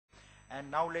And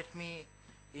now let me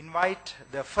invite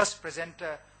the first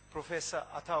presenter, Professor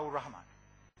Atta Rahman.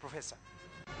 Professor.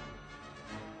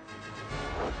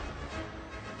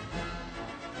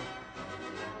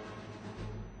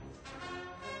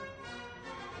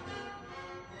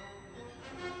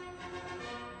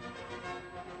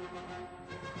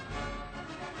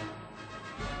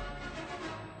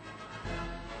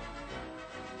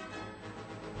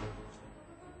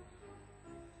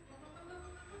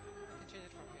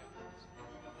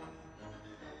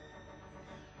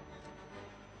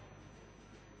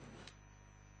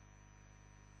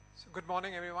 Good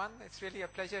morning, everyone. It's really a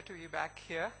pleasure to be back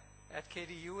here at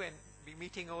KDU and be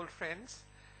meeting old friends.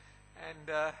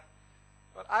 And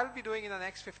what I'll be doing in the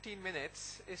next 15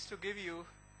 minutes is to give you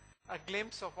a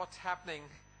glimpse of what's happening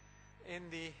in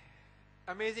the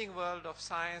amazing world of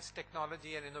science,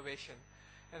 technology, and innovation,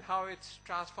 and how it's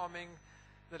transforming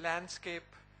the landscape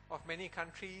of many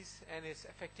countries and is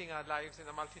affecting our lives in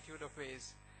a multitude of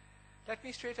ways. Let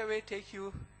me straight away take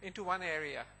you into one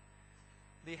area.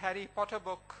 The Harry Potter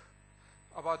book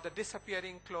about the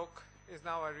disappearing cloak is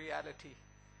now a reality.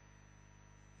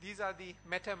 These are the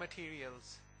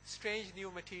metamaterials, strange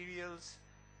new materials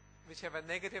which have a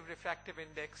negative refractive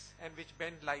index and which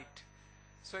bend light.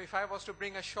 So if I was to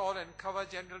bring a shawl and cover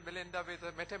General Melinda with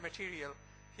a metamaterial,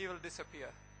 he will disappear.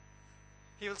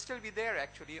 He will still be there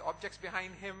actually. Objects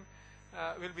behind him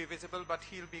will be visible, but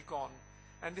he'll be gone.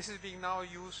 And this is being now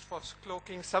used for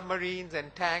cloaking submarines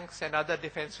and tanks and other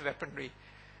defense weaponry.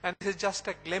 And this is just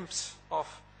a glimpse of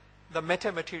the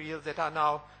metamaterials that are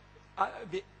now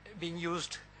being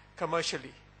used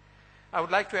commercially. I would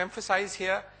like to emphasize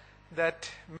here that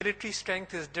military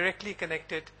strength is directly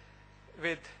connected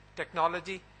with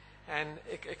technology and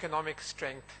economic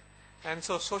strength. And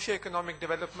so socioeconomic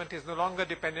development is no longer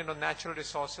dependent on natural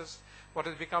resources. What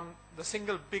has become the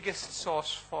single biggest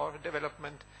source for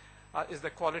development is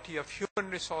the quality of human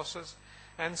resources.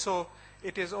 And so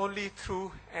it is only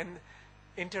through an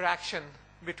interaction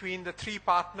between the three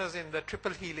partners in the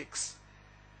triple helix,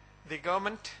 the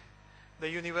government, the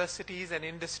universities, and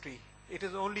industry. It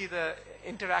is only the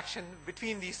interaction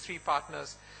between these three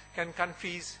partners can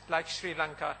countries like Sri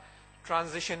Lanka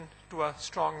transition to a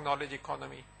strong knowledge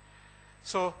economy.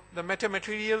 So the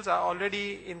metamaterials are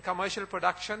already in commercial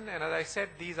production, and as I said,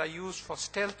 these are used for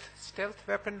stealth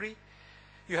weaponry.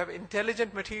 You have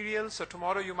intelligent materials, so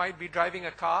tomorrow you might be driving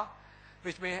a car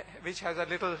which has a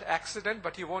little accident,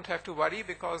 but you won't have to worry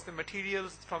because the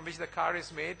materials from which the car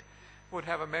is made would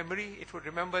have a memory. It would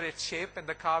remember its shape, and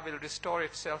the car will restore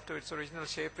itself to its original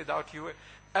shape without you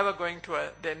ever going to a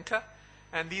denter.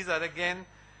 And these are again,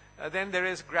 then there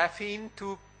is graphene.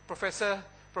 Two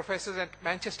professors at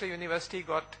Manchester University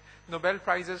got Nobel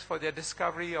Prizes for their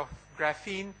discovery of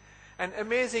graphene, an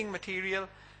amazing material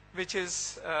which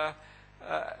is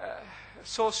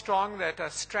so strong that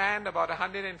a strand about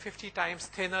 150 times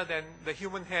thinner than the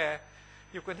human hair,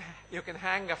 you can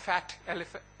hang a fat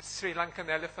Sri Lankan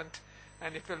elephant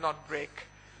and it will not break.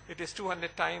 It is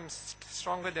 200 times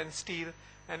stronger than steel,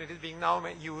 and it is being now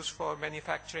used for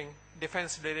manufacturing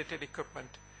defense-related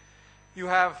equipment. You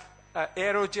have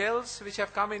aerogels which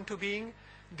have come into being.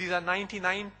 These are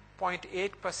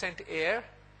 99.8% air,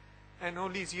 and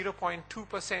only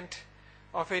 0.2%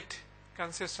 of it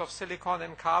consists of silicon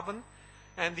and carbon.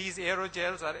 And these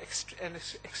aerogels are an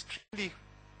extremely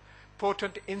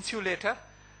potent insulator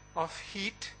of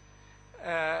heat.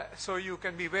 So you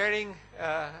can be wearing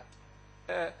a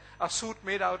suit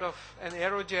made out of an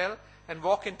aerogel and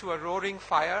walk into a roaring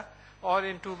fire or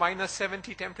into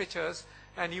 -70 temperatures,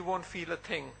 and you won't feel a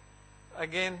thing.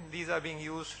 Again, these are being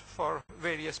used for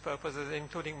various purposes,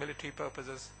 including military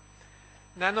purposes.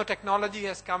 Nanotechnology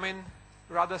has come in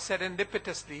rather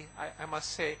serendipitously, I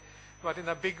must say, but in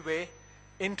a big way,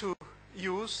 into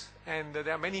use, and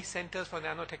there are many centers for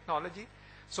nanotechnology.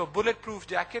 So bulletproof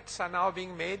jackets are now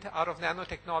being made out of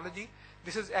nanotechnology.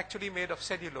 This is actually made of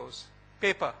cellulose,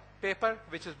 paper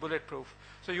which is bulletproof.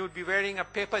 So you would be wearing a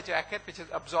paper jacket which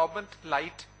is absorbent,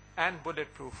 light, and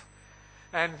bulletproof.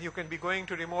 And you can be going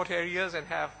to remote areas and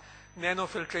have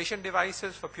nanofiltration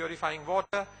devices for purifying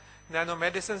water.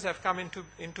 Nanomedicines have come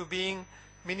into being.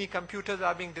 Mini computers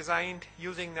are being designed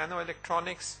using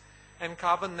nanoelectronics, and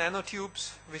carbon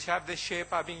nanotubes, which have this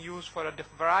shape, are being used for a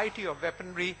variety of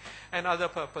weaponry and other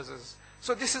purposes.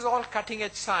 So this is all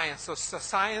cutting-edge science. So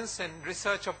science and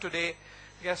research of today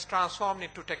gets transformed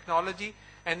into technology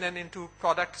and then into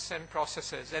products and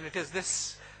processes. And it is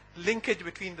this linkage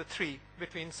between the three,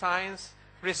 between science,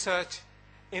 research,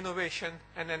 innovation,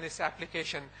 and then its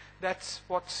application. That's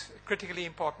what's critically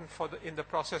important in the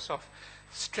process of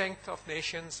strength of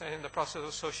nations and in the process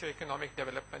of socio-economic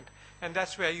development. And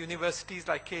that's where universities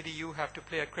like KDU have to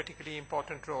play a critically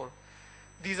important role.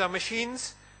 These are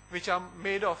machines which are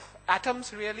made of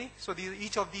atoms, really. So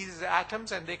each of these is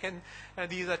atoms, and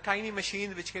these are tiny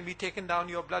machines which can be taken down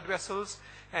your blood vessels,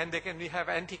 and we have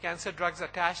anti-cancer drugs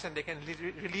attached, and they can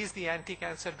release the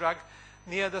anti-cancer drug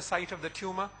near the site of the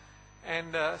tumor,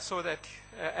 and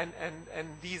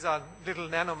these are little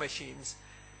nano machines.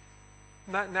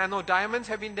 Nano diamonds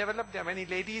have been developed. There are many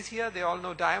ladies here. They all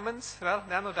know diamonds. Well,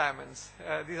 nano diamonds.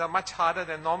 These are much harder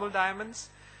than normal diamonds,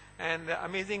 and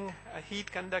amazing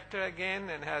heat conductor again,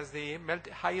 and has the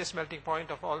highest melting point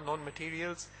of all known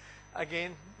materials.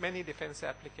 Again, many defense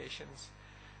applications.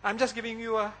 I'm just giving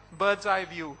you a bird's eye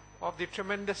view of the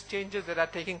tremendous changes that are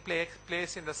taking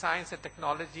place in the science and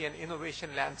technology and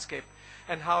innovation landscape,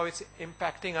 and how it's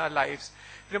impacting our lives.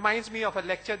 It reminds me of a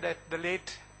lecture that the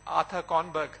late Atta,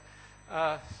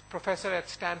 professor at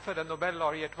Stanford, a Nobel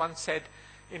laureate, once said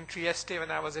in Trieste when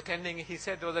I was attending. He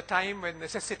said there was a time when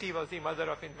necessity was the mother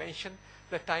of invention.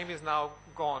 The time is now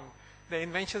gone. The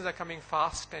inventions are coming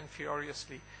fast and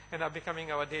furiously and are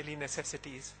becoming our daily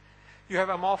necessities. You have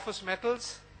amorphous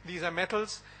metals. These are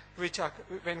metals which are,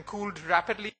 when cooled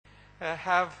rapidly,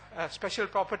 have special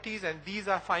properties, and these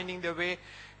are finding their way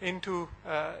into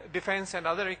defense and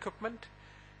other equipment.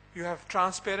 You have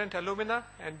transparent alumina,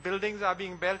 and buildings are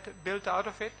being built out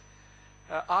of it.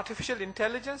 Artificial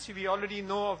intelligence, we already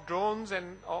know of drones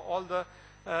and all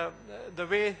the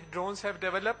way drones have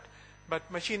developed, but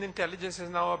machine intelligence is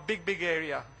now a big, big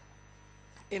area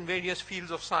in various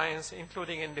fields of science,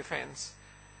 including in defense.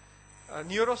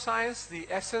 Neuroscience, the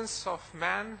essence of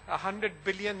man, 100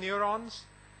 billion neurons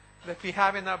that we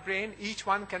have in our brain, each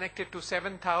one connected to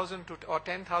 7,000 or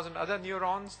 10,000 other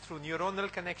neurons through neuronal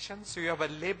connections. So you have a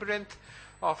labyrinth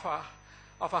of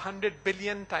 100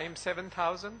 billion times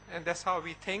 7,000, and that's how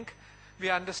we think. We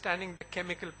are understanding the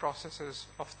chemical processes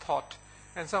of thought.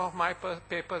 And some of my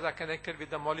papers are connected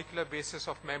with the molecular basis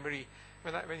of memory.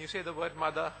 When you say the word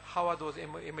mother, how are those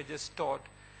images stored?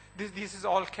 This is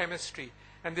all chemistry,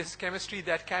 and this is chemistry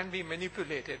that can be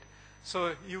manipulated.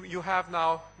 So you have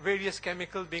now various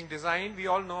chemicals being designed. We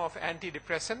all know of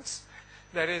antidepressants.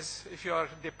 That is, if you are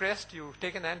depressed, you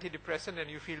take an antidepressant and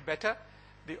you feel better.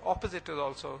 The opposite is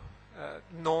also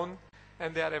known,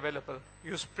 and they are available.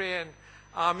 You spray an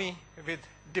army with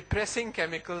depressing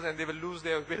chemicals and they will lose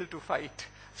their will to fight.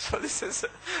 So this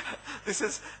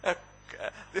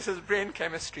is brain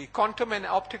chemistry. Quantum and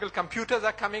optical computers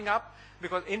are coming up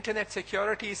because internet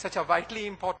security is such a vitally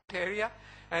important area,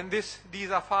 and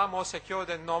these are far more secure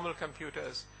than normal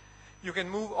computers. You can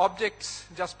move objects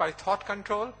just by thought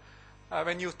control.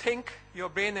 When you think, your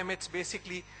brain emits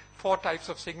basically 4 types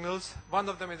of signals. One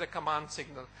of them is a command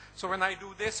signal. So when I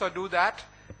do this or do that,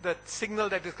 the signal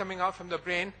that is coming out from the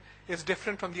brain is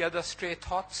different from the other stray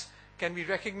thoughts, can be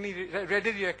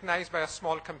readily recognized by a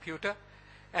small computer,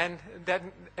 and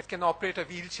then it can operate a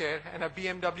wheelchair. And a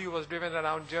BMW was driven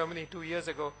around Germany 2 years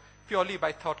ago purely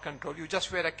by thought control. You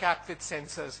just wear a cap with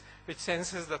sensors, which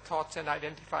senses the thoughts and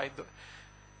identifies them.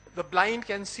 The blind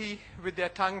can see with their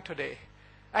tongue today.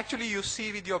 Actually, you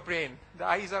see with your brain. The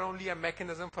eyes are only a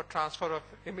mechanism for transfer of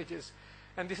images.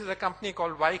 And this is a company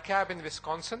called YCAB in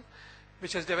Wisconsin,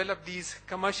 which has developed these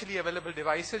commercially available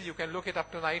devices. You can look it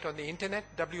up tonight on the internet,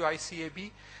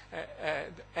 WICAB.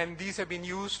 And these have been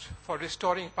used for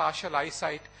restoring partial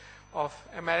eyesight of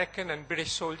American and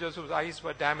British soldiers whose eyes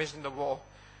were damaged in the war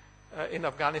in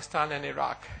Afghanistan and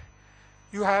Iraq.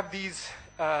 You have these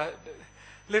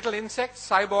little insects,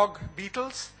 cyborg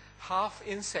beetles, half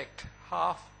insect,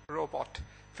 half robot,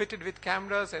 fitted with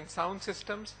cameras and sound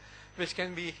systems,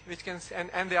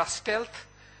 and they are stealth,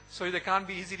 so they can't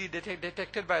be easily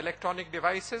detected by electronic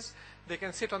devices. They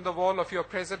can sit on the wall of your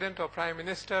president or prime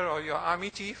minister or your army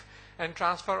chief and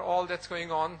transfer all that's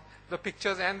going on, the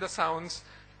pictures and the sounds,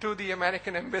 to the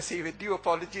American embassy, with due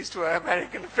apologies to our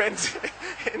American friends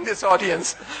in this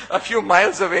audience a few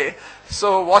miles away.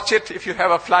 So watch it if you have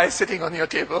a fly sitting on your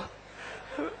table.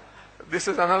 This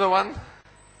is another one,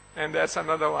 and that's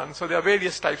another one. So there are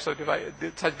various types of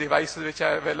such devices which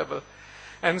are available.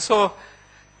 And so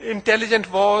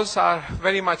intelligent wars are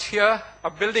very much here.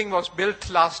 A building was built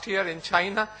last year in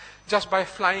China just by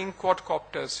flying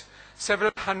quadcopters.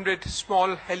 Several hundred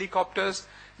small helicopters,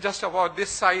 just about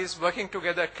this size, working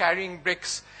together, carrying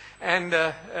bricks, and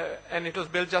it was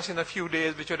built just in a few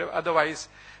days, which would have otherwise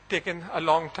taken a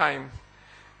long time.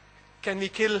 Can we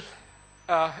kill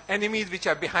enemies which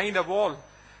are behind a wall?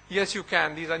 Yes, you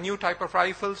can. These are new type of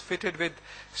rifles fitted with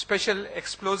special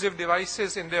explosive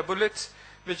devices in their bullets,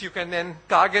 which you can then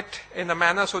target in a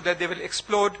manner so that they will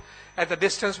explode at the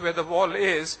distance where the wall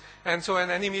is, and so an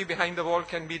enemy behind the wall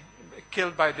can be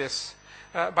killed by this,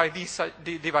 by these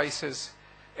devices.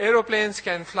 Aeroplanes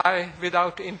can fly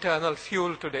without internal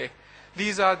fuel today.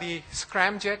 These are the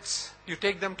scramjets. You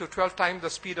take them to 12 times the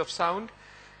speed of sound,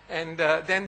 and then